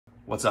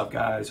What's up,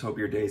 guys? Hope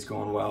your day's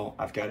going well.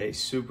 I've got a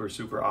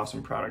super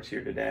awesome product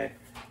here today.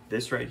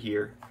 This right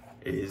here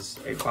is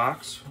a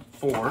box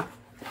for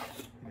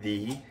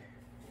the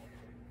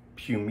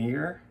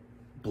Premier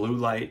blue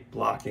light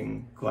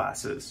blocking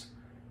glasses.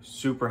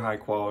 Super high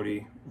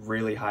quality,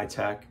 really high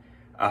tech.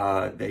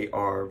 They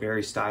are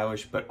very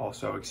stylish, but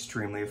also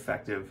extremely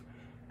effective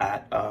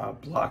at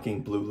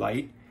blocking blue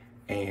light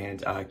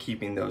and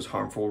keeping those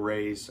harmful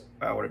rays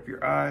out of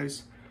your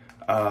eyes.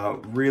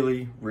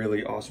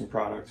 Really awesome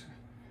product.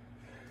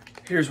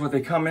 Here's what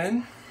they come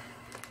in.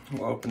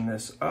 We'll open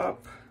this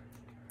up.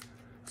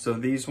 So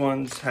these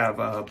ones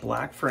have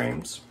black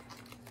frames.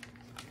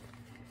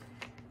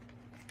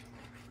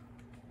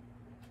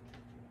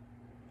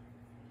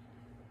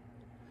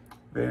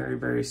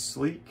 Very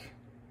sleek.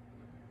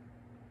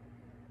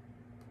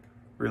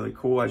 Really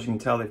cool. As you can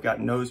tell, they've got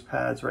nose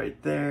pads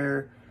right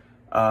there.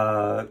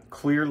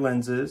 Clear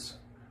lenses.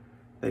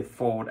 They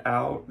fold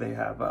out. They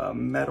have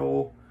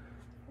metal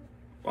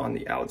on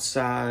the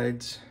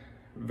outsides.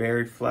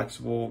 Very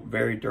flexible,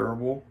 very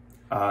durable.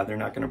 They're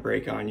not going to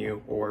break on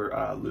you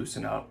or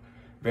loosen up.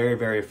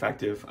 Very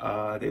effective.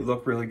 They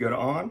look really good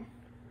on.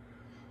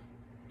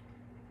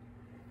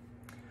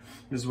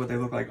 This is what they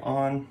look like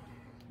on.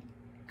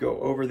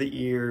 Go over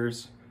the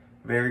ears.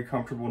 Very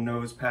comfortable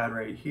nose pad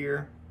right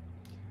here.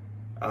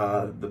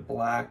 The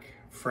black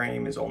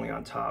frame is only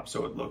on top,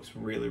 so it looks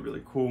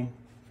really cool.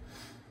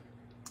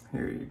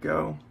 Here you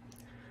go.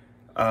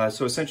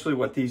 So essentially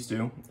what these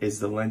do is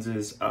the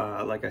lenses,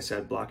 like I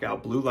said, block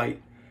out blue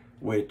light,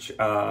 which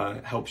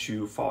helps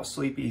you fall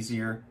asleep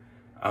easier.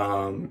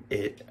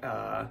 It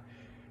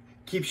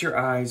keeps your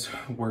eyes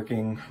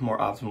working more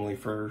optimally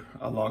for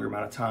a longer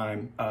amount of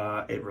time.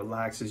 It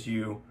relaxes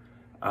you.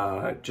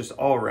 Just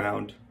all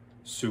around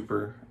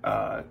super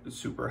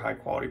high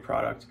quality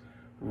product.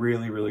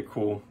 Really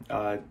cool.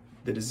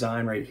 The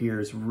design right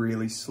here is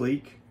really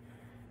sleek,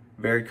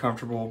 very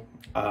comfortable,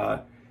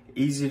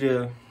 easy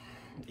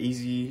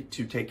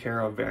to take care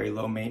of, very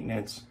low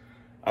maintenance.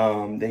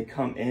 They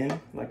come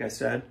in, like I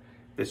said,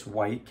 this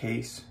white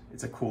case.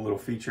 It's a cool little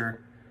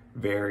feature.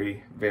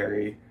 Very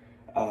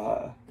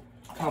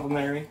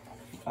complimentary.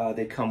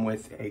 They come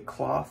with a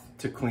cloth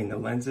to clean the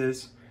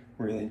lenses.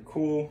 Really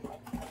cool.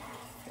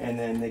 And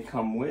then they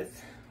come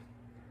with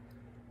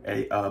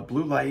a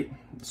blue light.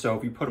 So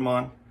if you put them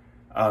on,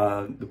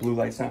 the blue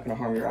light's not going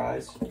to harm your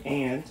eyes.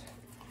 And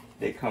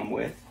they come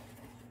with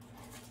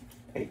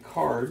a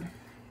card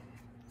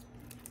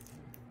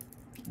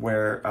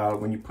where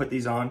when you put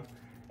these on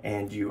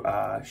and you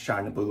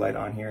shine the blue light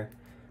on here,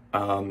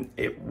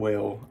 it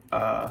will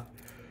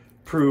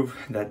prove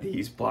that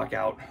these block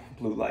out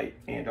blue light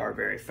and are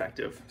very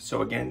effective.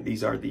 So again,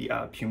 these are the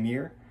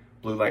Premier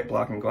blue light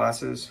blocking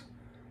glasses.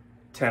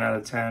 10 out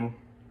of 10.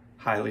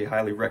 Highly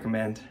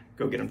recommend.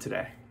 Go get them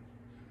today.